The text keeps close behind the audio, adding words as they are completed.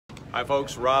Hi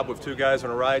folks, Rob with Two Guys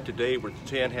on a Ride. Today we're at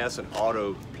Chanhassen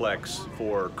Autoplex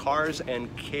for Cars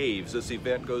and Caves. This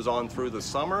event goes on through the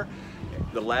summer,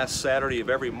 the last Saturday of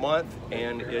every month,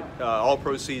 and all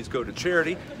proceeds go to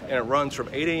charity, and it runs from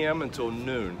 8 a.m. until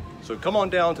noon. So come on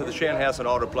down to the Chanhassen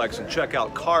Autoplex and check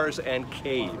out Cars and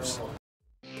Caves.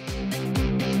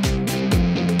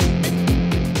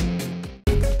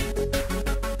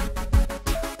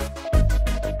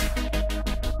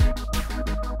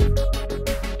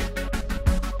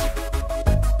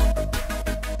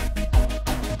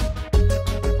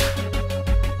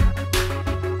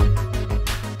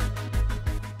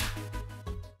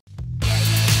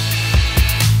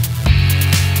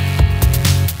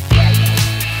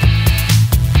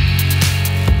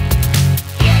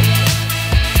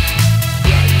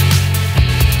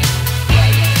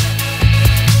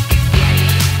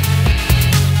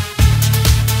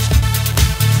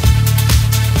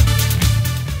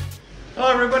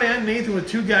 Hello everybody, I'm Nathan with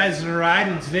Two Guys on a Ride,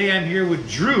 and today I'm here with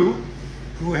Drew,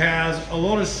 who has a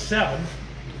Lotus 7,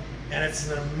 and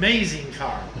it's an amazing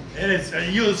car. And it's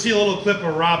you'll see a little clip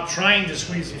of Rob trying to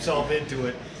squeeze himself into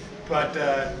it. But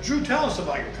Drew, tell us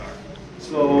about your car.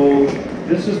 So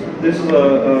this is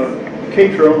a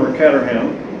Caterham or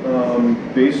Caterham,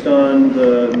 based on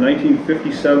the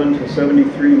 1957 to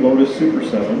 73 Lotus Super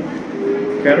 7.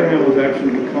 Caterham was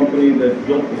actually the company that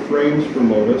built the frames for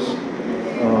Lotus.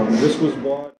 This was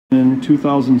bought in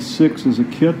 2006 as a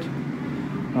kit.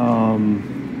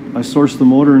 I sourced the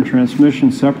motor and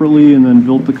transmission separately and then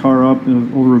built the car up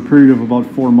over a period of about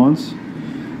 4 months.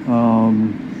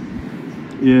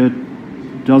 It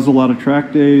does a lot of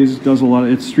track days,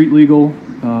 it's street legal.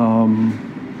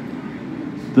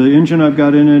 The engine I've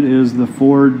got in it is the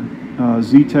Ford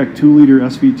Z-Tech 2-liter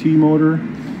SVT motor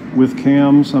with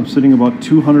cams. I'm sitting about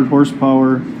 200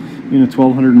 horsepower in a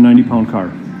 1,290 pound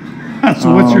car.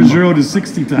 So what's your 0 to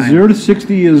 60 time? 0 to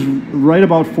 60 is right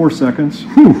about 4 seconds.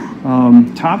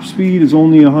 Top speed is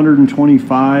only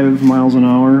 125 miles an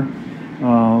hour.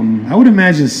 I would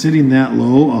imagine sitting that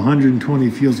low,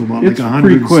 120 feels about like 160.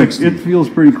 Pretty quick. It feels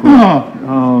pretty quick.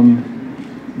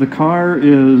 The car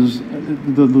is,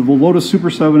 the Lotus Super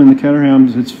 7 and the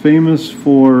Caterhams, it's famous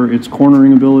for its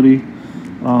cornering ability.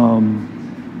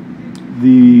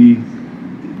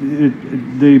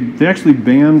 They actually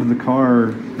banned the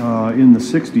car in the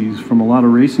 60s from a lot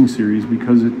of racing series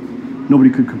because nobody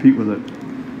could compete with it.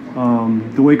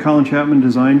 The way Colin Chapman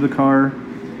designed the car,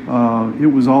 it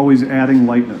was always adding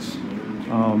lightness.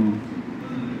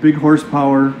 Big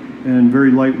horsepower and very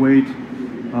lightweight.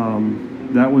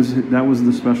 That was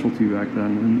the specialty back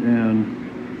then. And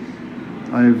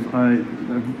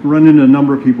I've run into a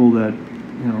number of people that,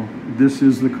 you know, this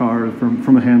is the car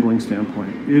from a handling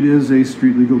standpoint. It is a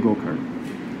street legal go-kart.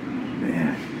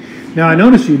 Man. Now I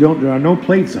noticed there are no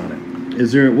plates on it.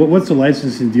 Is there? What's the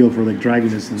licensing deal for like driving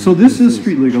this? So this is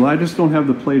street legal. I just don't have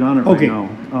the plate on it right now.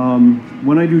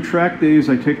 When I do track days,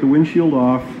 I take the windshield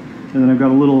off, and then I've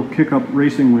got a little kick-up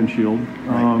racing windshield.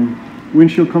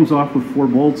 Windshield comes off with 4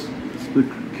 bolts. The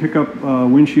kick-up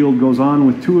windshield goes on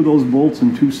with 2 of those bolts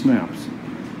and 2 snaps.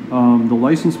 The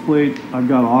license plate I've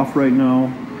got off right now.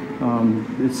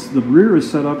 The rear is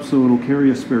set up so it'll carry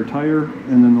a spare tire,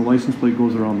 and then the license plate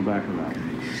goes around the back of that.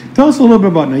 Tell us a little bit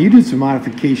about, now you did some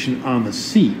modification on the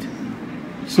seat.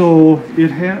 So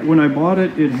when I bought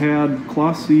it, it had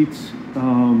cloth seats.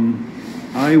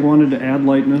 I wanted to add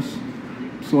lightness,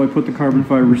 so I put the carbon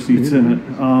fiber seats in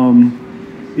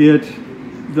it.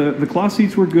 The cloth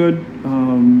seats were good.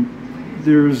 When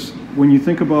you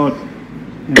think about,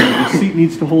 the seat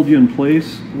needs to hold you in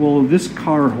place. Well, this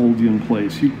car holds you in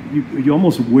place. You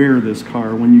almost wear this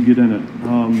car when you get in it.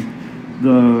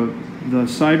 The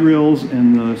side rails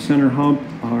and the center hump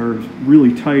are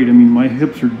really tight. I mean, my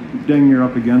hips are dang near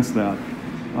up against that.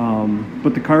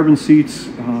 But the carbon seats,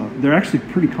 they're actually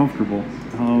pretty comfortable,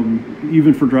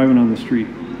 even for driving on the street.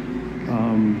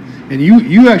 And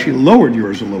you actually lowered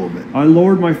yours a little bit. I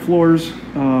lowered my floors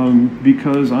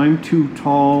because I'm too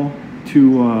tall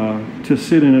to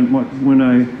sit in it.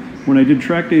 When I did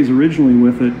track days originally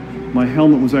with it, my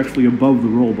helmet was actually above the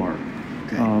roll bar.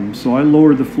 Okay. So I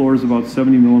lowered the floors about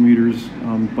 70 millimeters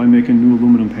by making new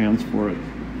aluminum pans for it.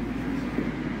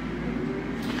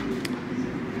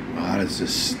 Wow, that is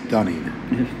just stunning.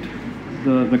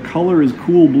 The color is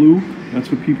cool blue. That's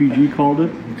what PPG called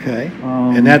it. Okay.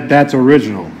 And that's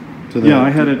original. Yeah, I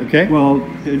had it. Okay. Well,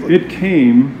 it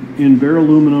came in bare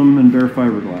aluminum and bare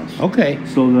fiberglass. Okay.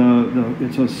 So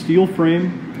it's a steel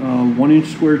frame, 1-inch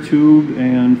square tube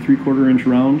and 3/4 inch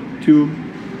round tube.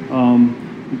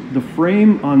 The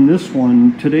frame on this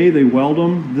one, today they weld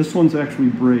them. This one's actually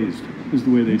brazed, is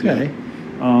the way they do it.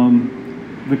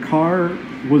 The car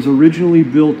was originally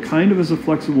built kind of as a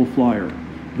flexible flyer.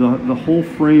 The whole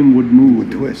frame would move.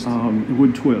 Would twist. It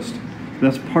would twist.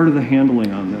 That's part of the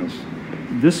handling on this.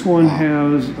 This one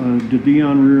has a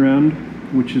Didion rear end,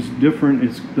 which is different.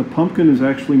 The pumpkin is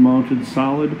actually mounted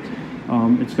solid.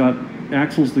 It's got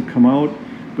axles that come out,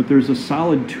 but there's a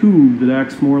solid tube that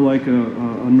acts more like a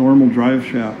normal drive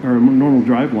shaft or a normal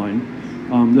drive line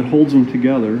that holds them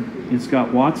together. It's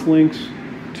got Watts links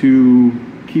to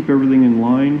keep everything in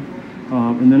line,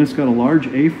 and then it's got a large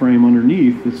A-frame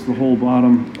underneath. That's the whole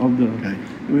bottom of the,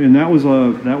 and that was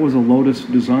a Lotus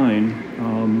design.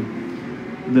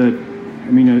 That,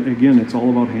 I mean, again, it's all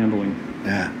about handling.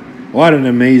 Yeah, what an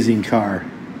amazing car!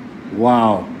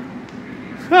 Wow.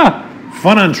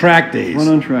 Fun on track days. Fun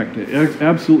on track days.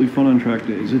 Absolutely fun on track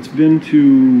days. It's been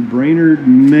to Brainerd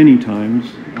many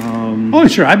times. Oh,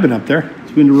 sure. I've been up there.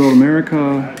 It's been to Road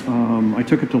America. I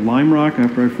took it to Lime Rock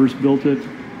after I first built it.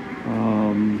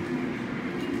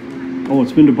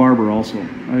 It's been to Barber also.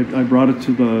 I brought it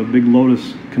to the big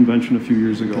Lotus convention a few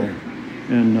years ago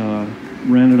and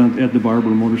ran it at the Barber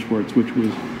Motorsports, which was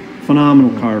a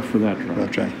phenomenal car for that track.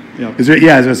 That track. Yeah. Is there,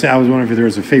 yeah, as I say, I was wondering if there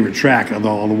was a favorite track of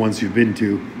all the ones you've been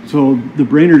to. So the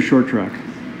Brainerd short track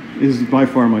is by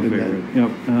far my favorite.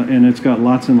 Yep, and it's got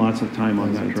lots and lots of time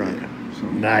on that track. So.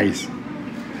 Nice.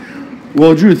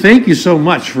 Well, Drew, thank you so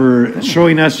much for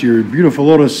showing us your beautiful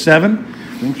Lotus 7.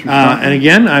 Thanks for and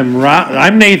again,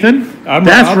 I'm Nathan.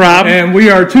 That's Rob. And we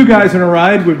are two guys in a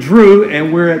ride with Drew,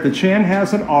 and we're at the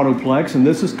Chanhassen Autoplex, and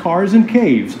this is Cars and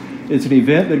Caves. It's an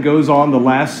event that goes on the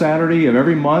last Saturday of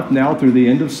every month now through the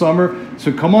end of summer.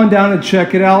 So come on down and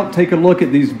check it out. Take a look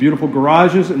at these beautiful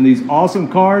garages and these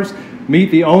awesome cars.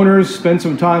 Meet the owners, spend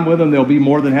some time with them. They'll be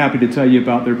more than happy to tell you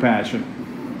about their passion.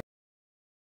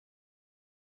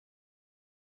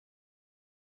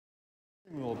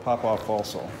 Will pop off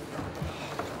also.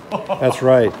 That's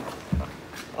right.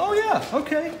 Oh yeah,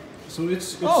 okay. So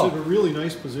it's in a really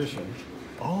nice position.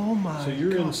 Oh my! So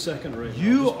you're in second right now.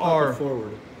 You Just pop are it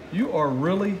forward. You are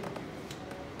really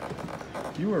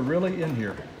in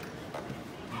here.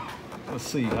 Let's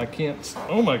see. I can't.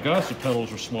 Oh my gosh, the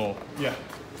pedals are small. Yeah.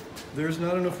 There's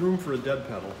not enough room for a dead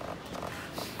pedal.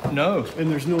 No. And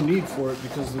there's no need for it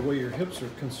because the way your hips are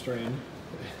constrained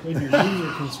and your knees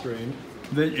are constrained.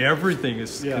 Everything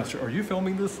is. Yeah. Are you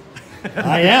filming this?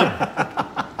 I am.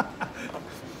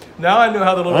 Now I know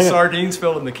how the little sardines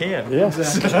fell in the can. Yeah.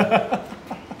 Exactly.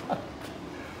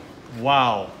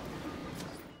 Wow.